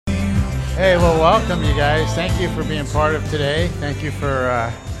Hey, well, welcome, you guys. Thank you for being part of today. Thank you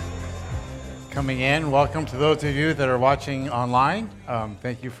for coming in. Welcome to those of you that are watching online.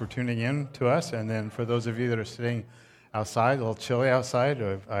 Thank you for tuning in to us. And then for those of you that are sitting outside, a little chilly outside,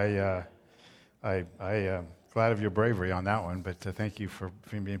 I glad of your bravery on that one. But thank you for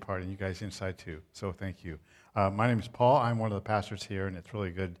being part, and you guys inside too. So thank you. My name is Paul. I'm one of the pastors here, and it's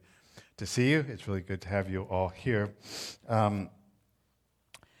really good to see you. It's really good to have you all here.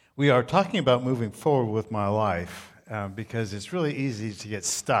 We are talking about moving forward with my life because it's really easy to get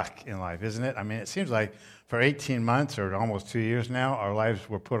stuck in life, isn't it? I mean, it seems like for 18 months or almost 2 years now, our lives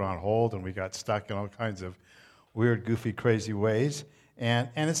were put on hold and we got stuck in all kinds of weird, goofy, crazy ways. And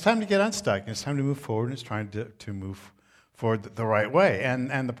it's time to get unstuck. And it's time to move forward, and it's trying to move forward the right way.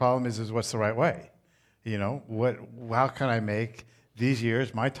 And the problem is what's the right way? You know, how can I make these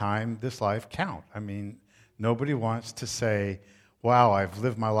years, my time, this life count? I mean, nobody wants to say, wow, I've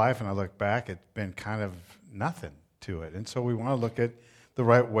lived my life, and I look back, it's been kind of nothing to it. And so we want to look at the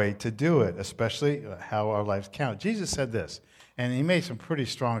right way to do it, especially how our lives count. Jesus said this, and he made some pretty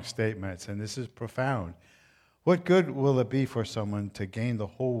strong statements, and this is profound. What good will it be for someone to gain the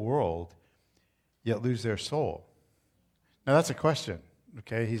whole world, yet lose their soul? Now, that's a question,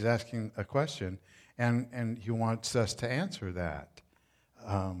 okay? He's asking a question, and he wants us to answer that.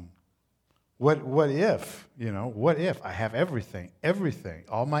 What if I have everything,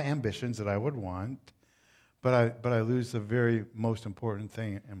 all my ambitions that I would want, but I lose the very most important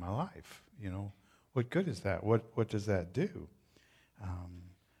thing in my life? You know, what good is that? What does that do?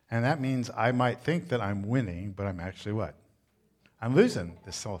 And that means I might think that I'm winning, but I'm actually what? I'm losing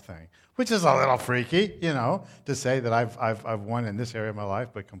this whole thing, which is a little freaky, you know, to say that I've won in this area of my life,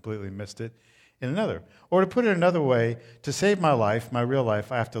 but completely missed it in another. Or to put it another way, to save my life, my real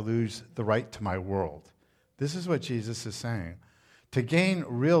life, I have to lose the right to my world. This is what Jesus is saying. To gain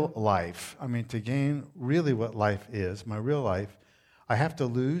real life, to gain really what life is, my real life, I have to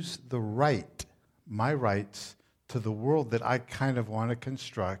lose the right, my rights, to the world that I kind of want to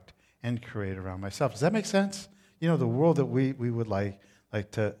construct and create around myself. Does that make sense? You know, the world that we would like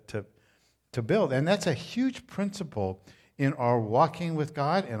to build. And that's a huge principle in our walking with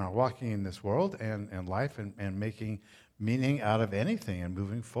God and our walking in this world and life and making meaning out of anything and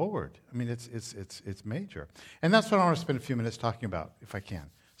moving forward. I mean, it's major. And that's what I want to spend a few minutes talking about, if I can.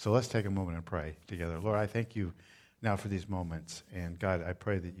 So let's take a moment and pray together. Lord, I thank you now for these moments. And God, I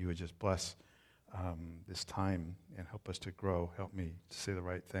pray that you would just bless this time and help us to grow. Help me to say the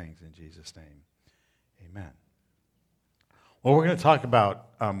right things in Jesus' name. Amen. Well, we're going to talk about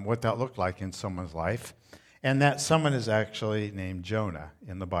what that looked like in someone's life. And that someone is actually named Jonah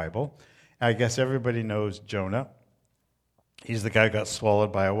in the Bible. I guess everybody knows Jonah. He's the guy who got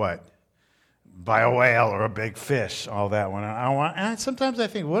swallowed by a what? By a whale or a big fish, all that one. And sometimes I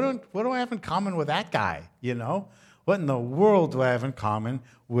think, what do I have in common with that guy, you know? What in the world do I have in common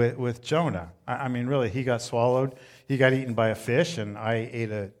with Jonah? I mean, really, he got swallowed. He got eaten by a fish, and I ate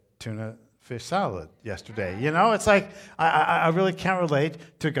a tuna fish salad yesterday. You know, it's like I really can't relate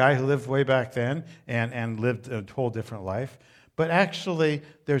to a guy who lived way back then and lived a whole different life. But actually,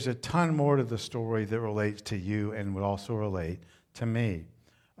 there's a ton more to the story that relates to you and would also relate to me.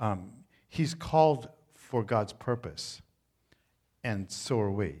 He's called for God's purpose, and so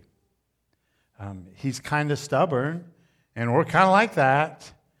are we. He's kind of stubborn, and we're kind of like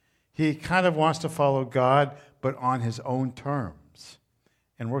that. He kind of wants to follow God, but on his own terms.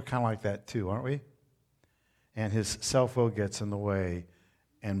 And we're kind of like that too, aren't we? And his self-will gets in the way,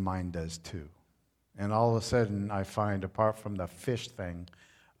 and mine does too. And all of a sudden, I find, apart from the fish thing,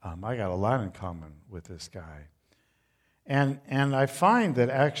 I got a lot in common with this guy. And I find that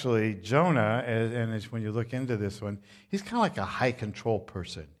actually Jonah, and when you look into this one, he's kind of like a high control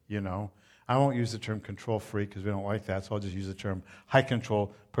person, you know. I won't use the term control freak because we don't like that, so I'll just use the term high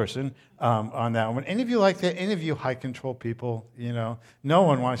control person on that one. Any of you like that? Any of you high control people? You know, no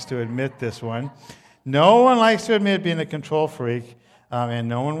one wants to admit this one. No one likes to admit being a control freak, and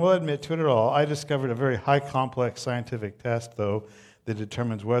no one will admit to it at all. I discovered a very high complex scientific test, though, that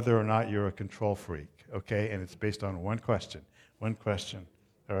determines whether or not you're a control freak, okay? And it's based on one question,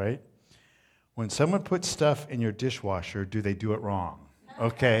 all right? When someone puts stuff in your dishwasher, do they do it wrong,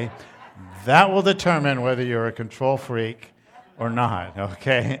 okay? That will determine whether you're a control freak or not,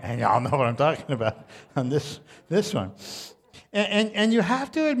 okay? And y'all know what I'm talking about on this one. And you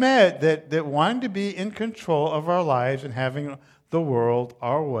have to admit that wanting to be in control of our lives and having the world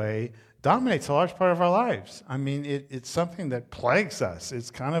our way dominates a large part of our lives. I mean, it's something that plagues us.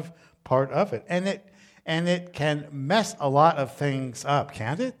 It's kind of part of it. And it can mess a lot of things up,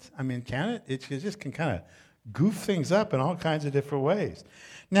 can't it? I mean, can it? It just can kind of goof things up in all kinds of different ways.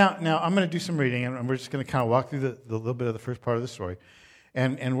 Now I'm going to do some reading, and we're just going to kind of walk through the little bit of the first part of the story.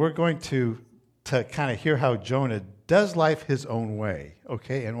 And we're going to kind of hear how Jonah does life his own way,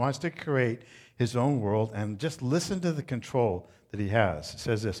 okay, and wants to create his own world, and just listen to the control that he has. It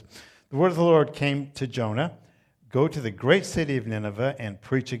says this: the word of the Lord came to Jonah, go to the great city of Nineveh and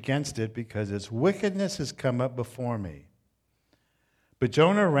preach against it, because its wickedness has come up before me. But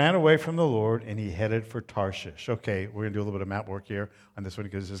Jonah ran away from the Lord, and he headed for Tarshish. Okay, we're going to do a little bit of map work here on this one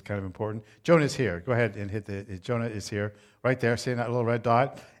because this is kind of important. Jonah's here. Go ahead and hit Jonah is here, right there, seeing that little red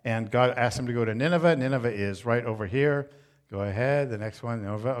dot. And God asked him to go to Nineveh. Nineveh is right over here. Go ahead, the next one,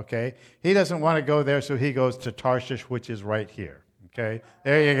 Nineveh, okay. He doesn't want to go there, so he goes to Tarshish, which is right here, okay.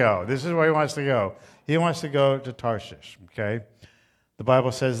 There you go. This is where he wants to go. He wants to go to Tarshish, okay. The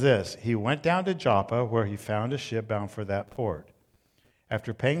Bible says this: he went down to Joppa, where he found a ship bound for that port.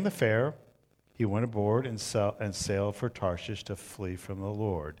 After paying the fare, he went aboard and sailed for Tarshish to flee from the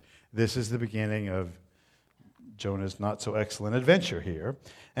Lord. This is the beginning of Jonah's not-so-excellent adventure here.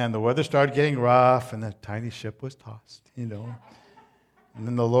 And the weather started getting rough, and the tiny ship was tossed, And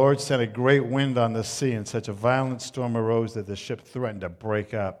then the Lord sent a great wind on the sea, and such a violent storm arose that the ship threatened to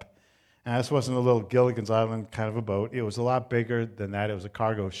break up. And this wasn't a little Gilligan's Island kind of a boat. It was a lot bigger than that. It was a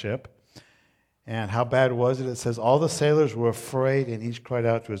cargo ship. And how bad was it? It says, all the sailors were afraid, and each cried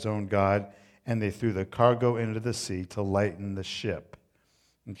out to his own God, and they threw the cargo into the sea to lighten the ship.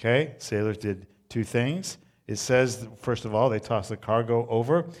 Okay? Sailors did two things. It says, first of all, they tossed the cargo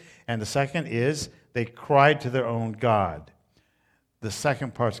over, and the second is they cried to their own God. The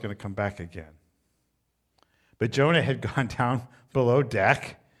second part's going to come back again. But Jonah had gone down below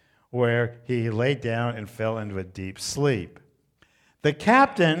deck, where he lay down and fell into a deep sleep. The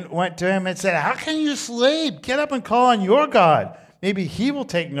captain went to him and said, how can you sleep? Get up and call on your God. Maybe he will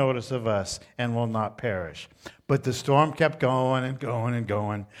take notice of us and will not perish. But the storm kept going and going and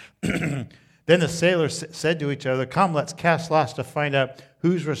going. Then the sailors said to each other, come, let's cast lots to find out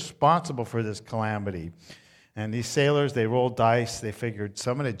who's responsible for this calamity. And these sailors, they rolled dice. They figured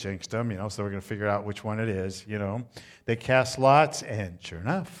someone had jinxed them, so we're going to figure out which one it is, They cast lots, and sure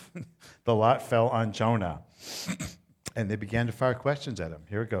enough, the lot fell on Jonah. And they began to fire questions at him.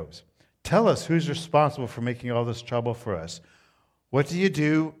 Here it goes. Tell us who's responsible for making all this trouble for us. What do you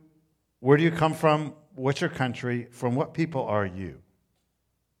do? Where do you come from? What's your country? From what people are you?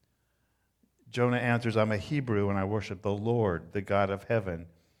 Jonah answers, I'm a Hebrew, and I worship the Lord, the God of heaven,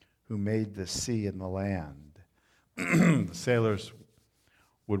 who made the sea and the land. The sailors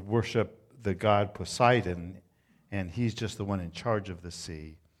would worship the god Poseidon, and he's just the one in charge of the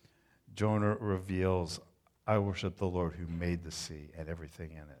sea. Jonah reveals, I worship the Lord who made the sea and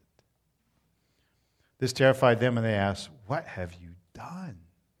everything in it. This terrified them, and they asked, what have you done?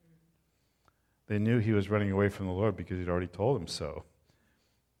 They knew he was running away from the Lord because he'd already told them so.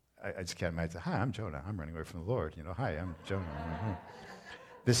 I just can't imagine, hi, I'm Jonah. I'm running away from the Lord. Hi, I'm Jonah. Mm-hmm.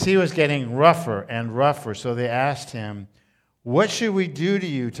 The sea was getting rougher and rougher, so they asked him, what should we do to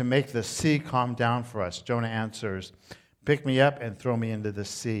you to make the sea calm down for us? Jonah answers, pick me up and throw me into the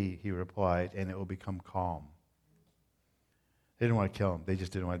sea, he replied, and it will become calm. They didn't want to kill him. They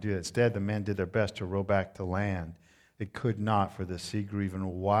just didn't want to do that. Instead, the men did their best to row back to land. They could not, for the sea grew even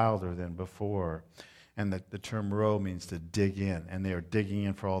wilder than before. And the term row means to dig in, and they are digging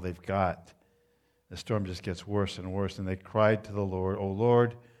in for all they've got. The storm just gets worse and worse, and they cried to the Lord, O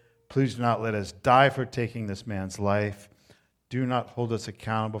Lord, please do not let us die for taking this man's life. Do not hold us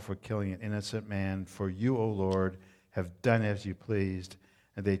accountable for killing an innocent man, for you, O Lord, have done as you pleased.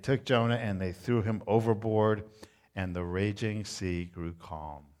 And they took Jonah and they threw him overboard, and the raging sea grew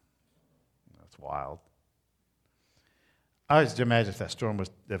calm. That's wild. I just imagine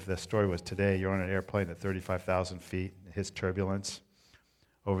if the story was today, you're on an airplane at 35,000 feet, it hits turbulence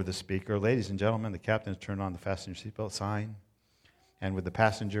over the speaker. Ladies and gentlemen, the captain has turned on the fasten your seatbelt sign. And with the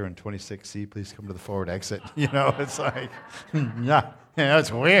passenger in 26C, please come to the forward exit. It's like,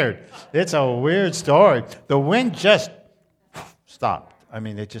 it's weird. It's a weird story. The wind just stopped.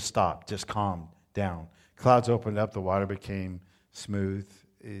 It just stopped, just calmed down. Clouds opened up, the water became smooth.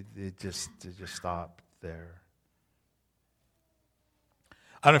 It just stopped there.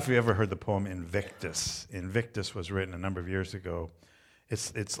 I don't know if you ever heard the poem Invictus. Invictus was written a number of years ago.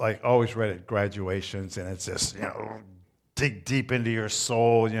 It's like always read at graduations, and it's just, dig deep into your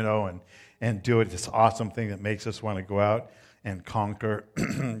soul, and do it. This awesome thing that makes us want to go out and conquer.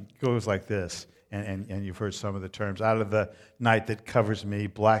 It goes like this, and you've heard some of the terms. Out of the night that covers me,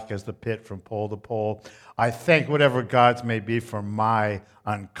 black as the pit from pole to pole, I thank whatever gods may be for my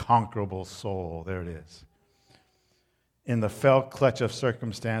unconquerable soul. There it is. In the fell clutch of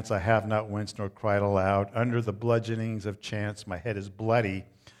circumstance, I have not winced nor cried aloud. Under the bludgeonings of chance, my head is bloody,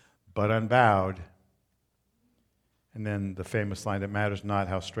 but unbowed. And then the famous line, it matters not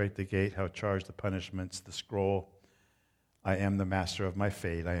how straight the gate, how charged the punishments, the scroll. I am the master of my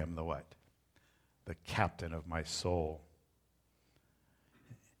fate. I am the what? The captain of my soul.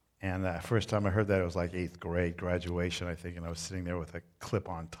 And the first time I heard that, it was like 8th grade graduation, I think, and I was sitting there with a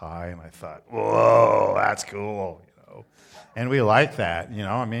clip-on tie, and I thought, whoa, that's cool, you know. And we like that, you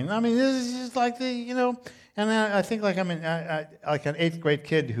know. I mean, this is just like the, you know. And I think like like an 8th grade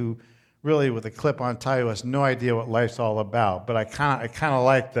kid who really, with a clip-on tie, who has no idea what life's all about. But I kind of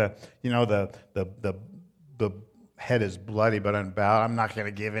like the, you know, the head is bloody but unbowed. I'm not going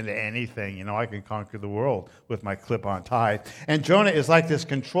to give in to anything. You know, I can conquer the world with my clip-on tie. And Jonah is like this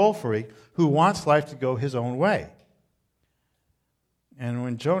control freak who wants life to go his own way. And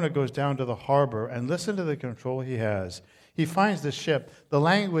when Jonah goes down to the harbor, and listen to the control he has, he finds the ship. The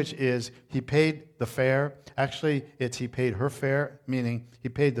language is he paid the fare. Actually, it's he paid her fare, meaning he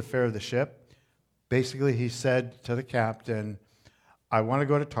paid the fare of the ship. Basically, he said to the captain, I want to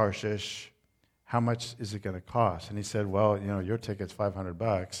go to Tarshish. How much is it going to cost? And he said, well, you know, your ticket's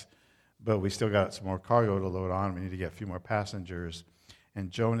 $500, but we still got some more cargo to load on. We need to get a few more passengers.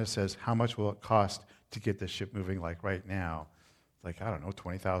 And Jonah says, how much will it cost to get the ship moving like right now? Like, I don't know,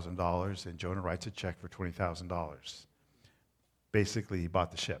 $20,000. And Jonah writes a check for $20,000. Basically, he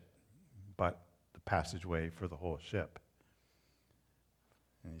bought the ship, bought the passageway for the whole ship.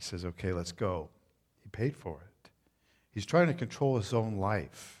 And he says, okay, let's go. He paid for it. He's trying to control his own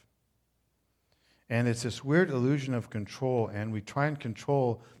life. And it's this weird illusion of control, and we try and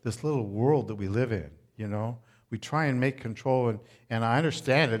control this little world that we live in, you know? We try and make control, and I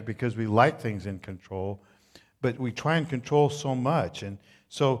understand it because we like things in control, but we try and control so much. And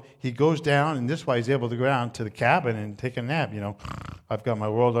so he goes down, and this is why he's able to go down to the cabin and take a nap, you know? I've got my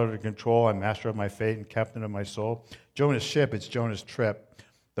world under control. I'm master of my fate and captain of my soul. Jonah's ship, it's Jonah's trip.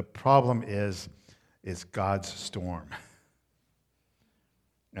 The problem is God's storm.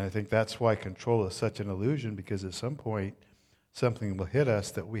 And I think that's why control is such an illusion, because at some point, something will hit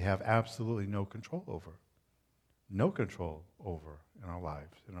us that we have absolutely no control over. No control over in our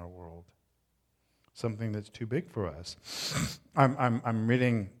lives, in our world. Something that's too big for us. I'm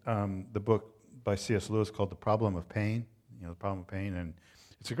reading the book by C.S. Lewis called The Problem of Pain, you know, The Problem of Pain, and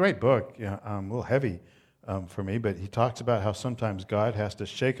it's a great book, you know, a little heavy for me, but he talks about how sometimes God has to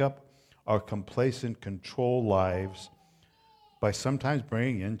shake up our complacent control lives by sometimes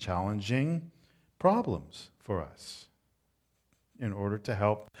bringing in challenging problems for us in order to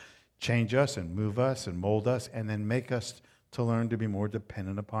help change us and move us and mold us and then make us to learn to be more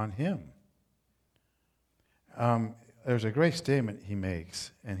dependent upon Him. There's a great statement he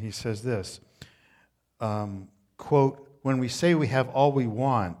makes, and he says this, quote, when we say we have all we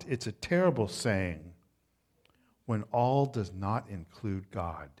want, it's a terrible saying when all does not include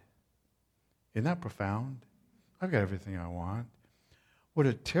God. Isn't that profound? I've got everything I want. What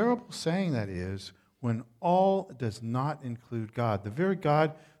a terrible saying that is when all does not include God, the very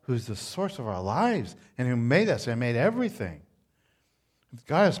God who's the source of our lives and who made us and made everything. If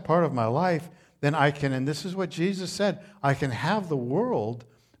God is part of my life, then I can, and this is what Jesus said, I can have the world,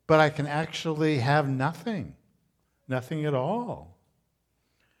 but I can actually have nothing. Nothing at all.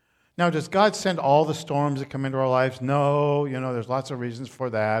 Now, does God send all the storms that come into our lives? No, you know, there's lots of reasons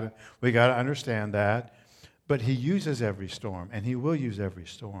for that. We got to understand that. But He uses every storm, and He will use every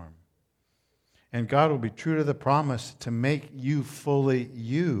storm. And God will be true to the promise to make you fully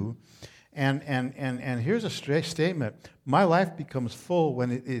you. And here's a straight statement. My life becomes full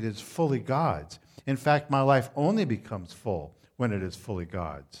when it is fully God's. In fact, my life only becomes full when it is fully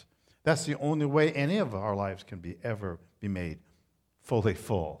God's. That's the only way any of our lives can ever be made fully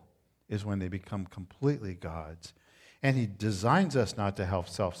full, is when they become completely God's. And He designs us not to have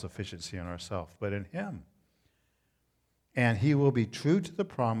self-sufficiency in ourselves, but in Him. And He will be true to the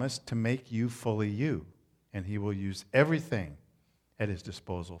promise to make you fully you. And He will use everything at His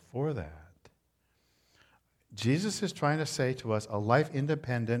disposal for that. Jesus is trying to say to us, a life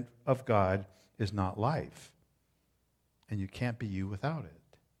independent of God is not life. And you can't be you without it.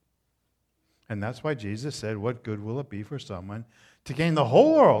 And that's why Jesus said, what good will it be for someone to gain the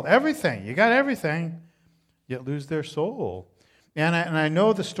whole world, everything, you got everything, yet lose their soul? And I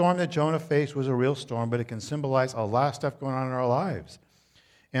know the storm that Jonah faced was a real storm, but it can symbolize a lot of stuff going on in our lives.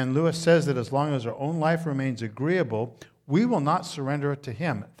 And Lewis says that as long as our own life remains agreeable, we will not surrender it to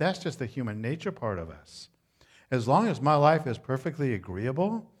Him. That's just the human nature part of us. As long as my life is perfectly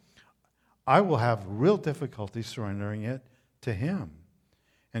agreeable, I will have real difficulty surrendering it to Him.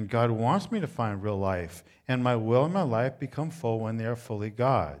 And God wants me to find real life. And my will and my life become full when they are fully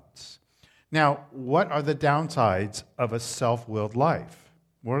God's. Now, what are the downsides of a self-willed life?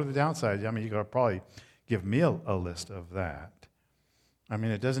 What are the downsides? I mean, you could probably give me a list of that. I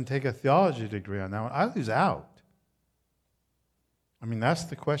mean, it doesn't take a theology degree on that one. I lose out. I mean, that's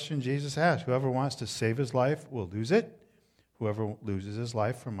the question Jesus asked. Whoever wants to save his life will lose it. Whoever loses his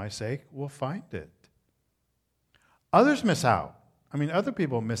life for my sake will find it. Others miss out. I mean, other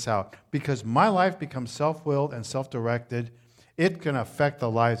people miss out because my life becomes self-willed and self-directed. It can affect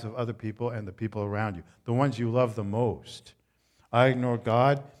the lives of other people and the people around you, the ones you love the most. I ignore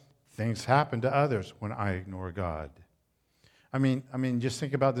God, things happen to others when I ignore God. I mean, just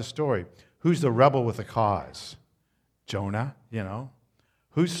think about this story. Who's the rebel with a cause? Jonah,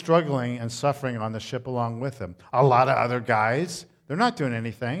 Who's struggling and suffering on the ship along with him? A lot of other guys. They're not doing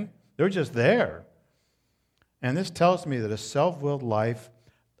anything. They're just there. And this tells me that a self-willed life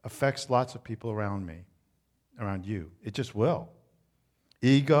affects lots of people around me, around you. It just will.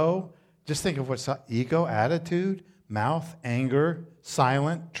 Ego, just think of what's ego, attitude, mouth, anger,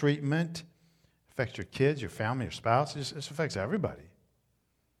 silent treatment. Affects your kids, your family, your spouse. It affects everybody.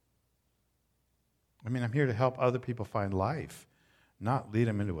 I mean, I'm here to help other people find life, not lead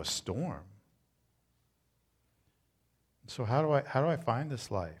them into a storm. So how do I find this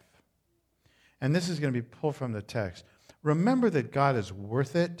life? And this is going to be pulled from the text. Remember that God is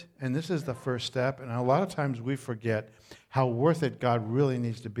worth it, and this is the first step. And a lot of times we forget how worth it God really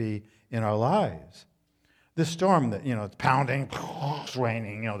needs to be in our lives. This storm that, it's pounding, it's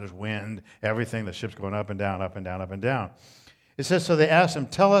raining, there's wind, everything, the ship's going up and down, up and down, up and down. It says, so they asked him,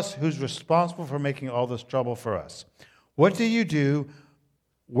 tell us who's responsible for making all this trouble for us. What do you do?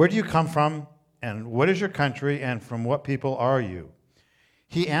 Where do you come from? And what is your country? And from what people are you?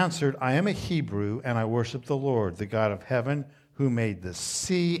 He answered, I am a Hebrew, and I worship the Lord, the God of heaven, who made the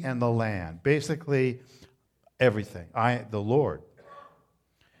sea and the land. Basically, everything. The Lord.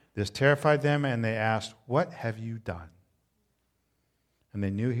 This terrified them, and they asked, what have you done? And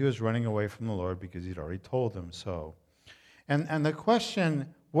they knew he was running away from the Lord because he'd already told them so. And the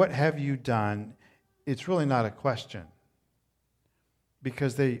question, what have you done, it's really not a question.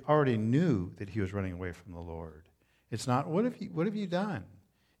 Because they already knew that he was running away from the Lord. It's not, what have you done?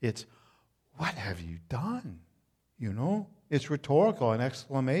 It's, what have you done? It's rhetorical, an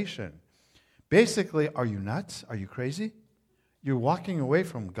exclamation. Basically, are you nuts? Are you crazy? You're walking away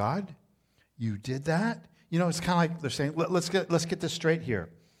from God? You did that? It's kind of like they're saying, let's get this straight here.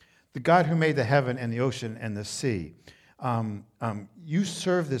 The God who made the heaven and the ocean and the sea. You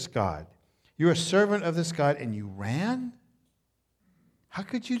serve this God. You're a servant of this God and you ran? How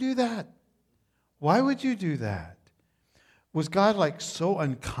could you do that? Why would you do that? Was God so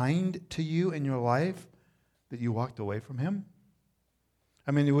unkind to you in your life that you walked away from him?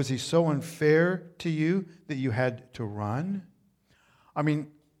 I mean, was he so unfair to you that you had to run? I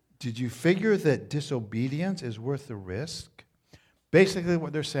mean, did you figure that disobedience is worth the risk? Basically,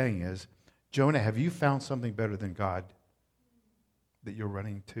 what they're saying is, Jonah, have you found something better than God that you're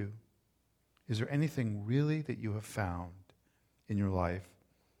running to? Is there anything really that you have found in your life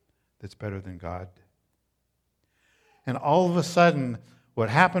that's better than God? And all of a sudden, what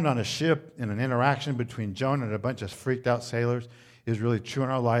happened on a ship in an interaction between Jonah and a bunch of freaked out sailors is really true in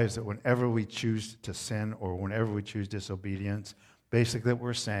our lives, that whenever we choose to sin or whenever we choose disobedience, basically what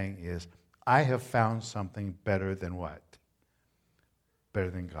we're saying is, I have found something better than what?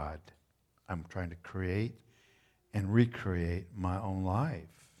 Better than God. I'm trying to create and recreate my own life.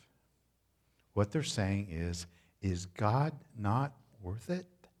 What they're saying is God not worth it?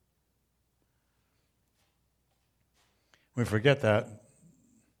 When we forget that,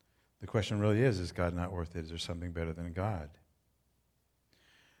 the question really is God not worth it? Is there something better than God?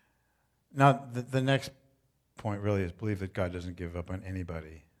 Now, the next point really is believe that God doesn't give up on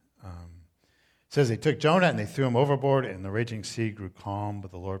anybody. It says they took Jonah and they threw him overboard, and the raging sea grew calm,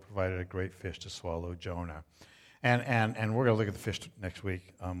 but the Lord provided a great fish to swallow Jonah. And we're going to look at the fish next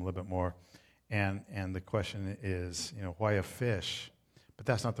week a little bit more. And the question is, why a fish? But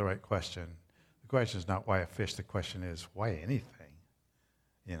that's not the right question. The question is not why a fish. The question is, why anything?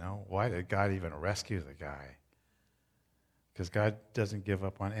 Why did God even rescue the guy? Because God doesn't give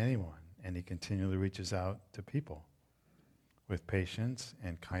up on anyone, and he continually reaches out to people with patience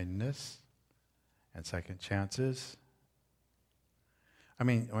and kindness and second chances. I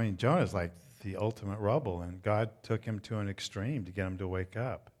mean, Jonah's like the ultimate rebel, and God took him to an extreme to get him to wake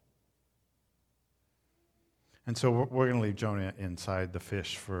up. And so we're going to leave Jonah inside the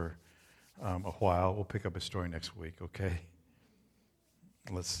fish for a while. We'll pick up his story next week, okay?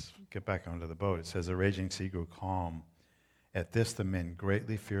 Let's get back onto the boat. It says, the raging sea grew calm, At this the men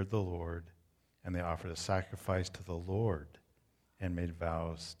greatly feared the Lord, and they offered a sacrifice to the Lord and made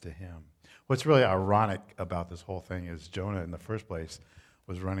vows to him. What's really ironic about this whole thing is Jonah, in the first place,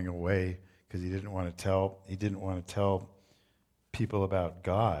 was running away because he didn't want to tell people about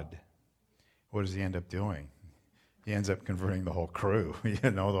God. What does he end up doing? He ends up converting the whole crew.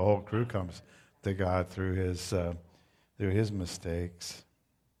 The whole crew comes to God through his mistakes.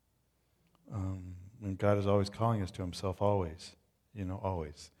 And God is always calling us to himself, always.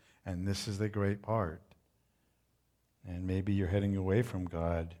 Always. And this is the great part. And maybe you're heading away from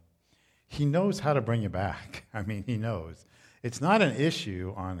God. He knows how to bring you back. He knows. It's not an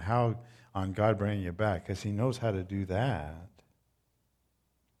issue on God bringing you back, because he knows how to do that.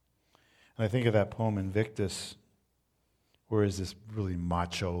 And I think of that poem Invictus, where is this really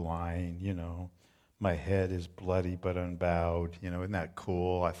macho line, my head is bloody but unbowed. Isn't that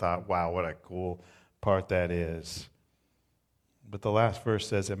cool? I thought, wow, what a cool part that is. But the last verse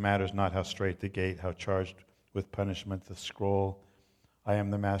says, it matters not how straight the gate, how charged with punishment the scroll. I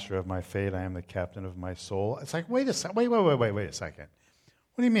am the master of my fate. I am the captain of my soul. It's like, wait a second. Wait a second.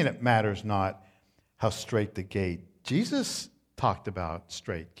 What do you mean it matters not how straight the gate? Jesus talked about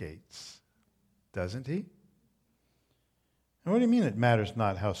straight gates, doesn't he? And what do you mean it matters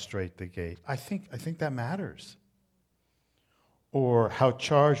not how straight the gate? I think that matters. Or how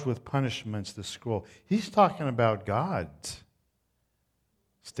charged with punishments the scroll. He's talking about God's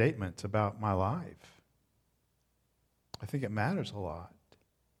statements about my life. I think it matters a lot.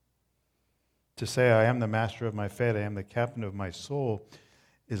 To say I am the master of my fate, I am the captain of my soul,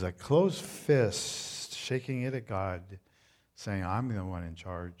 is a closed fist shaking it at God, saying I'm the one in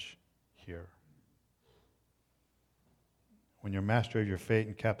charge here. When you're master of your fate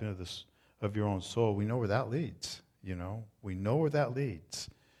and captain of your own soul, we know where that leads. We know where that leads.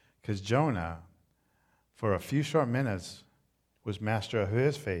 Because Jonah, for a few short minutes, was master of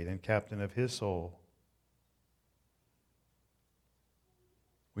his fate and captain of his soul.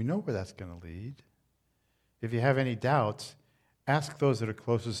 We know where that's going to lead. If you have any doubts, ask those that are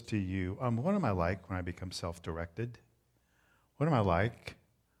closest to you, what am I like when I become self-directed? What am I like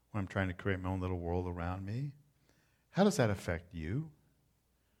when I'm trying to create my own little world around me? How does that affect you?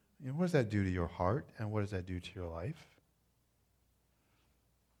 What does that do to your heart, and what does that do to your life?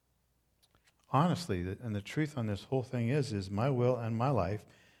 Honestly, and the truth on this whole thing is my will and my life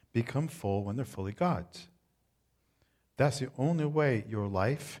become full when they're fully God's. That's the only way your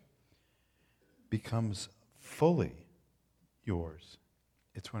life becomes fully yours.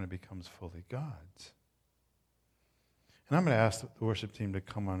 It's when it becomes fully God's. And I'm going to ask the worship team to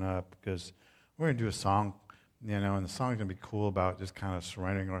come on up, because we're going to do a song, and the song's going to be cool about just kind of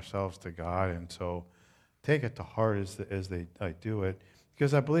surrendering ourselves to God. And so take it to heart as I do it,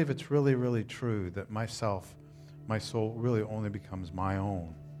 because I believe it's really, really true that my soul really only becomes my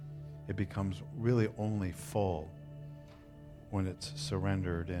own. It becomes really only full when it's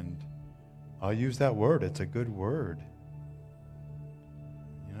surrendered. And I'll use that word. It's a good word.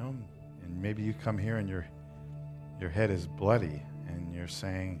 And maybe you come here and your head is bloody and you're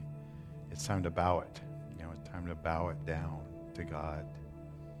saying it's time to bow it. It's time to bow it down to God.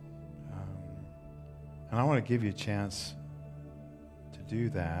 And I want to give you a chance to do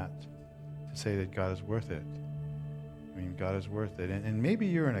that, to say that God is worth it. God is worth it. And maybe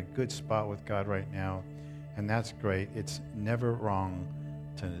you're in a good spot with God right now, and that's great. It's never wrong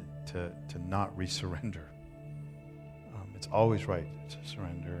to not resurrender. It's always right to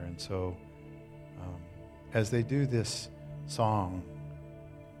surrender. And so as they do this song,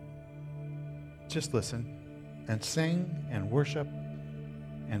 just listen and sing and worship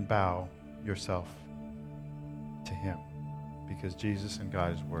and bow yourself to him, because Jesus and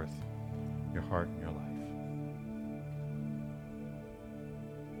God is worth your heart and your life.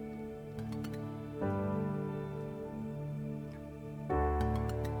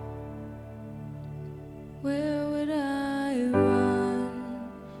 Where would I run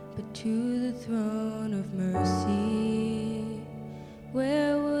but to the throne of mercy?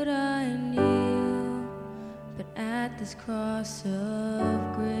 Where would I kneel but at this cross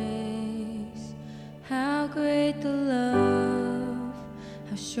of grace? How great the love,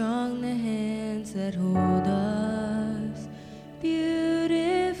 how strong the hands that hold us.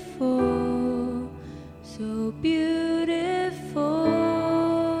 Beautiful, so beautiful.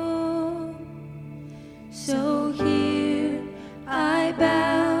 So